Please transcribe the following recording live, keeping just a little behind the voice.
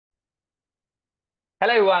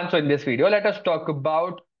Hello everyone, so in this video, let us talk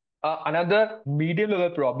about another medium level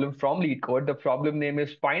problem from LeetCode. The problem name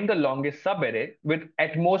is find the longest subarray with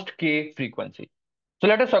at most k frequency. So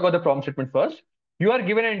let us talk about the problem statement first. You are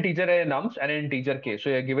given an integer array nums and an integer k. So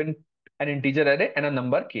you're given an integer array and a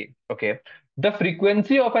number k. Okay. The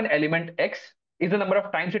frequency of an element x is the number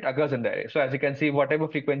of times it occurs in the array. So as you can see, whatever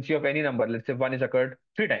frequency of any number, let's say 1 is occurred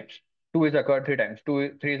 3 times, 2 is occurred 3 times,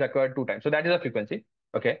 3 is occurred 2 times. So that is the frequency.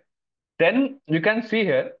 Okay. Then you can see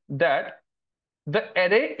here that the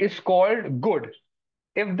array is called good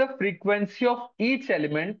if the frequency of each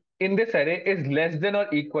element in this array is less than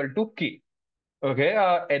or equal to k. Okay,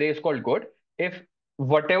 array is called good if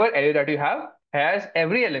whatever array that you have has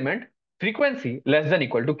every element frequency less than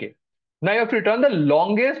equal to k. Now you have to return the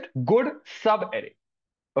longest good sub array.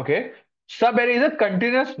 Okay, sub array is a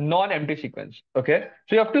continuous non-empty sequence. Okay,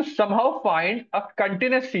 so you have to somehow find a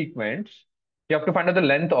continuous sequence. You have to find out the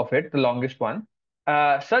length of it, the longest one,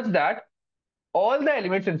 such that all the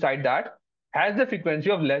elements inside that has the frequency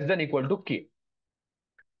of less than equal to k.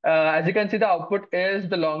 As you can see, the output is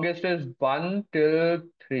the longest is 1 till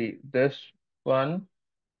 3. This one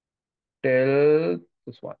till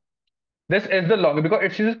this one. This is the longest because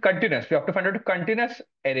it is continuous. We have to find out a continuous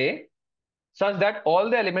array such that all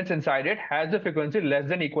the elements inside it has the frequency less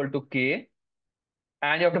than equal to k,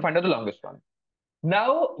 and you have to find out the longest one.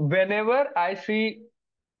 Now, whenever I see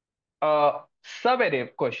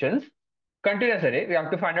sub-array questions, continuous array, we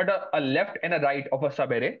have to find out a left and a right of a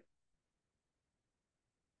sub-array.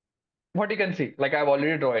 What you can see, like I've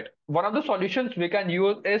already drawn it. One of the solutions we can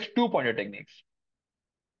use is two-pointer techniques.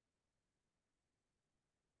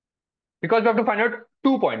 Because we have to find out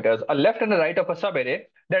two pointers, a left and a right of a sub-array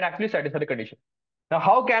that actually satisfy the condition. Now,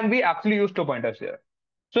 how can we actually use two pointers here?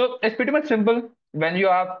 So it's pretty much simple. When you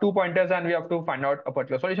have two pointers and we have to find out a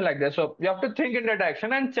particular solution like this, so you have to think in that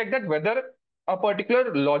direction and check that whether a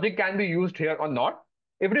particular logic can be used here or not.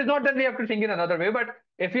 If it is not, then we have to think in another way. But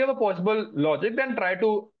if you have a possible logic, then try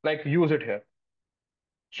to like use it here.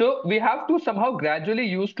 So we have to somehow gradually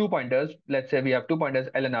use two pointers. Let's say we have two pointers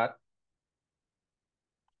L and R.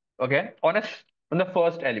 Okay, on the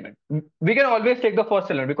first element. We can always take the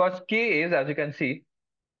first element because k is, as you can see,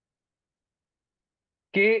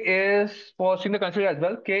 k is for single consider as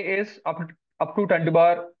well. K is up to 10 to the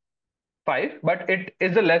power 5, but it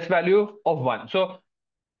is the less value of 1. So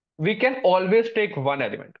we can always take one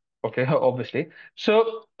element. Okay, obviously.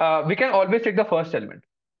 So we can always take the first element.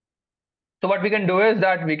 So what we can do is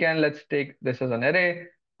that we can, let's take this as an array.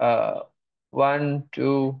 1,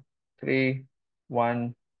 2, 3,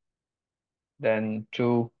 1, then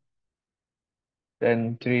 2,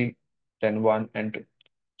 then 3, then 1 and 2.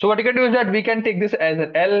 So what you can do is that we can take this as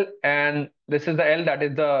an L, and this is the L, that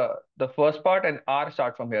is the first part, and R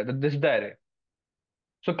start from here. This is the array.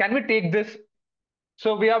 So can we take this?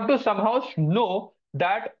 So we have to somehow know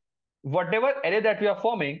that whatever array that we are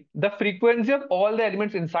forming, the frequency of all the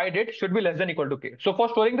elements inside it should be less than equal to k. So for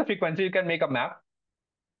storing the frequency, you can make a map.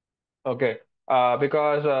 Okay.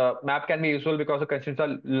 Because map can be useful because the constraints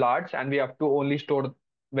are large and we have to only store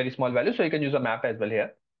very small values. So you can use a map as well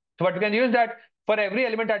here. So what we can use that for every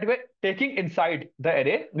element that we're taking inside the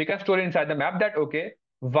array, we can store inside the map that, okay,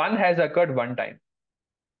 1 has occurred one time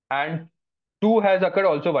and 2 has occurred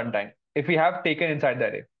also one time if we have taken inside the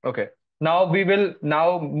array. Okay. Now we will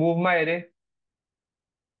now move my array.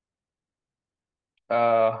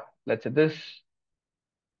 Let's say this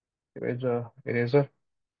eraser.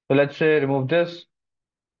 So let's say remove this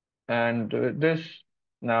and this.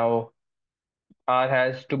 Now R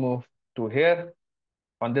has to move to here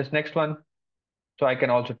on this next one. So I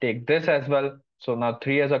can also take this as well. So now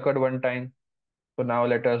 3 has occurred one time. So now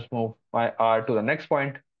let us move my R to the next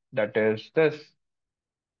point. That is this.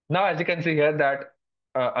 Now, as you can see here that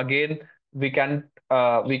again, we can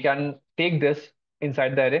take this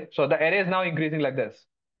inside the array. So the array is now increasing like this.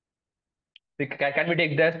 Can we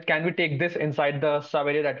take this? Can we take this inside the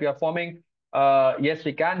sub-array that we are forming? Yes,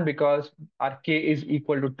 we can, because our k is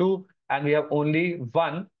equal to 2 and we have only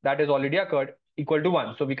one that is already occurred equal to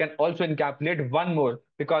 1. So we can also encapsulate one more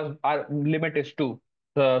because our limit is 2.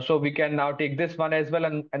 So we can now take this one as well,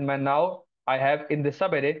 and now I have in this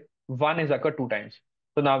sub-array 1 is occurred 2 times.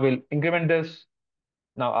 So now we'll increment this.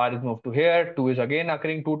 Now R is moved to here. 2 is again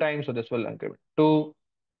occurring 2 times. So this will increment 2.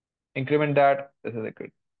 Increment that. This is equal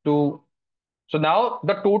to 2. So now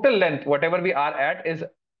the total length, whatever we are at, is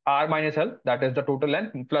R minus L. That is the total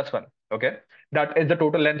length plus 1. Okay. That is the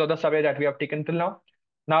total length of the survey that we have taken till now.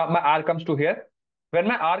 Now my R comes to here. When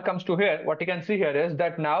my R comes to here, what you can see here is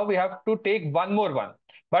that now we have to take one more one.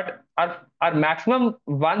 But our maximum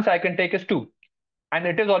ones I can take is 2. And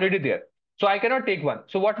it is already there. So I cannot take 1.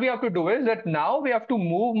 So what we have to do is that now we have to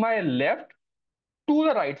move my left to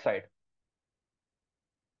the right side.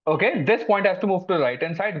 Okay, this point has to move to the right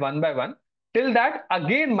hand side one by one. Till that,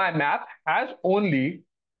 again, my map has only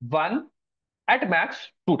one, at max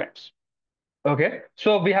 2 times. Okay,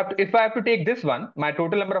 so we have to, if I have to take this one, my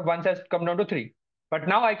total number of ones has come down to 3. But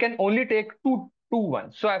now I can only take two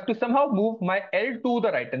ones. So I have to somehow move my L to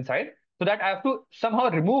the right hand side, so that I have to somehow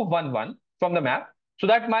remove 1 1 from the map, so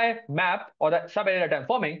that my map or the sub area that I'm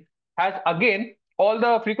forming has again all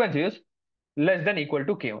the frequencies less than equal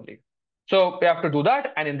to k only. So we have to do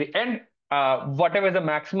that, and in the end, whatever is the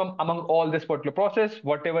maximum among all this particular process,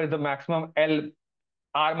 whatever is the maximum L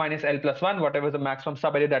r minus L plus 1, whatever is the maximum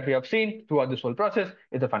subarray that we have seen throughout this whole process,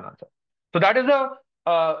 is the final answer. So that is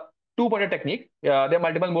a two-pointer technique. There are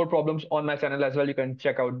multiple more problems on my channel as well. You can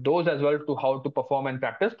check out those as well to how to perform and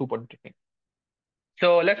practice two-pointer technique.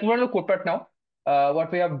 So let's move on to code part now.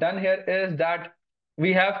 What we have done here is that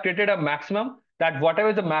we have created a maximum, that whatever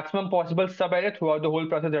is the maximum possible subarray throughout the whole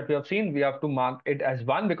process that we have seen, we have to mark it as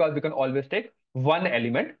 1, because we can always take one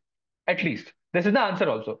element at least. This is the answer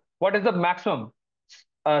also. What is the maximum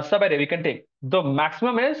subarray we can take? The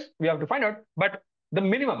maximum is, we have to find out, but the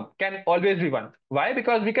minimum can always be 1. Why?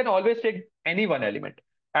 Because we can always take any one element,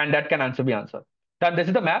 and that can answer be answer. Then this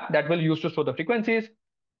is the map that we'll use to store the frequencies.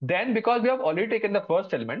 Then, because we have already taken the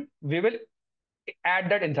first element, we will add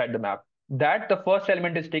that inside the map, that the first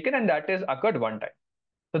element is taken and that is occurred one time.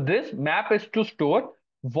 So this map is to store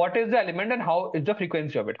what is the element and how is the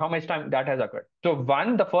frequency of it, how much time that has occurred. So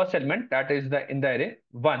 1, the first element that is the in the array,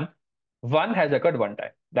 1 has occurred one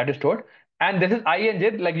time, that is stored. And this is I and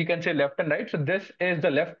j, like you can say left and right. So this is the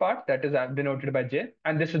left part, that is denoted by j,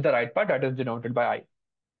 and this is the right part, that is denoted by I.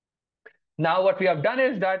 Now what we have done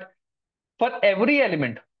is that for every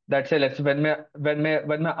element, that say, let's say when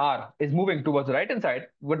my r is moving towards the right hand side,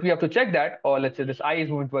 what we have to check that, or let's say this I is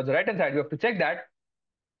moving towards the right hand side, we have to check that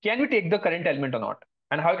can we take the current element or not.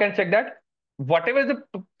 And how can I check that? Whatever is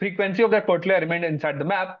the frequency of that particular element inside the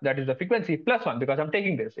map, that is the frequency plus 1, because I'm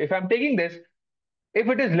taking this. If I'm taking this, if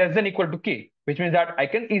it is less than equal to k, which means that I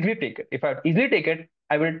can easily take it. If I easily take it,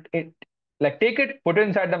 I will take it, put it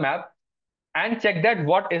inside the map, and check that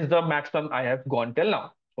what is the maximum I have gone till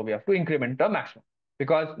now. So we have to increment the maximum,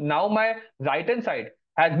 because now my right hand side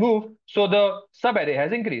has moved, so the subarray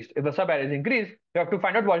has increased. If the subarray is increased, we have to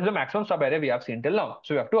find out what is the maximum subarray we have seen till now.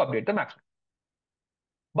 So we have to update the maximum.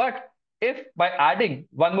 But if by adding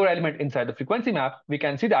one more element inside the frequency map, we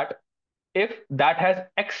can see that if that has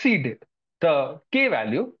exceeded the k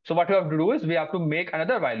value, so what we have to do is we have to make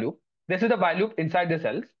another while loop. This is the while loop inside this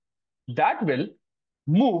else, that will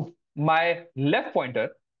move my left pointer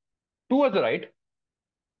towards the right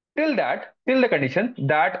till the condition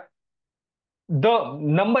that the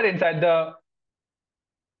number inside the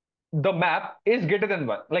map is greater than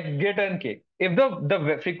 1, like greater than k. If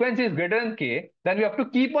the frequency is greater than k, then we have to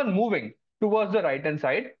keep on moving towards the right hand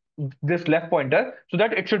side, this left pointer, so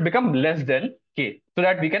that it should become less than k, so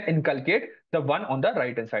that we can inculcate the one on the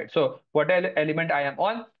right hand side. So whatever element I am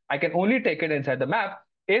on, I can only take it inside the map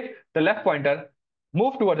if the left pointer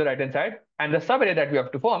move towards the right hand side and the subarray that we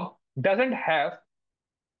have to form doesn't have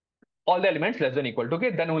all the elements less than equal to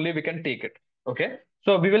k, then only we can take it. Okay,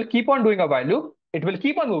 so we will keep on doing a while loop. It will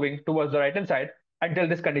keep on moving towards the right hand side until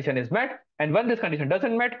this condition is met, and when this condition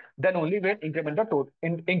doesn't met, then only we'll increment the total,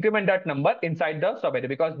 increment that number inside the subarray,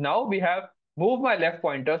 because now we have moved my left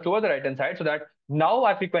pointer towards the right hand side, so that now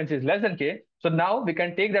our frequency is less than k. So now we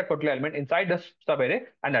can take that particular element inside the subarray,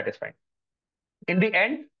 and that is fine. In the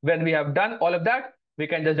end, when we have done all of that, we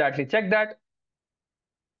can just directly check that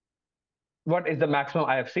what is the maximum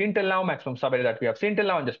I have seen till now, maximum subarray that we have seen till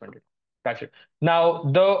now, and just print it. That's it. Now,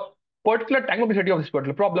 the particular time complexity of this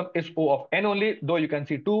particular problem is O of n only, though you can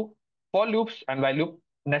see two for loops and while loop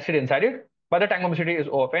nested inside it, but the time complexity is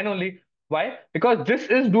O of n only. Why? Because this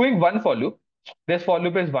is doing one for loop. This for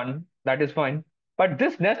loop is 1, that is fine. But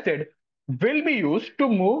this nested will be used to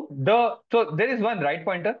move so there is one right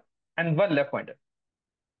pointer and one left pointer.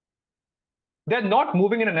 They're not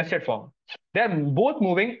moving in a nested form. They're both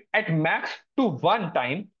moving at max to one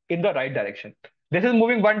time in the right direction. This is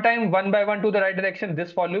moving one time, one by one to the right direction,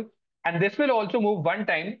 this for loop. And this will also move one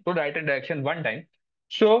time to the right direction, one time.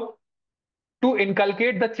 So to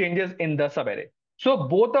inculcate the changes in the subarray. So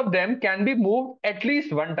both of them can be moved at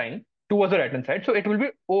least one time towards the right hand side. So it will be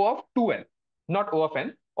O of 2n, not O of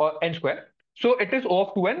n or n square. So it is O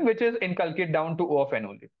of 2n, which is inculcated down to O of n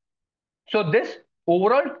only. So this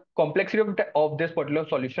overall complexity of this particular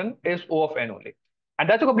solution is O of n only. And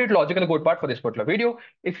that's a complete logic and the code part for this particular video.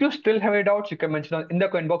 If you still have any doubts, you can mention in the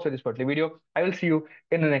comment box for this particular video. I will see you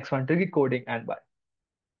in the next one. Till keep coding and bye.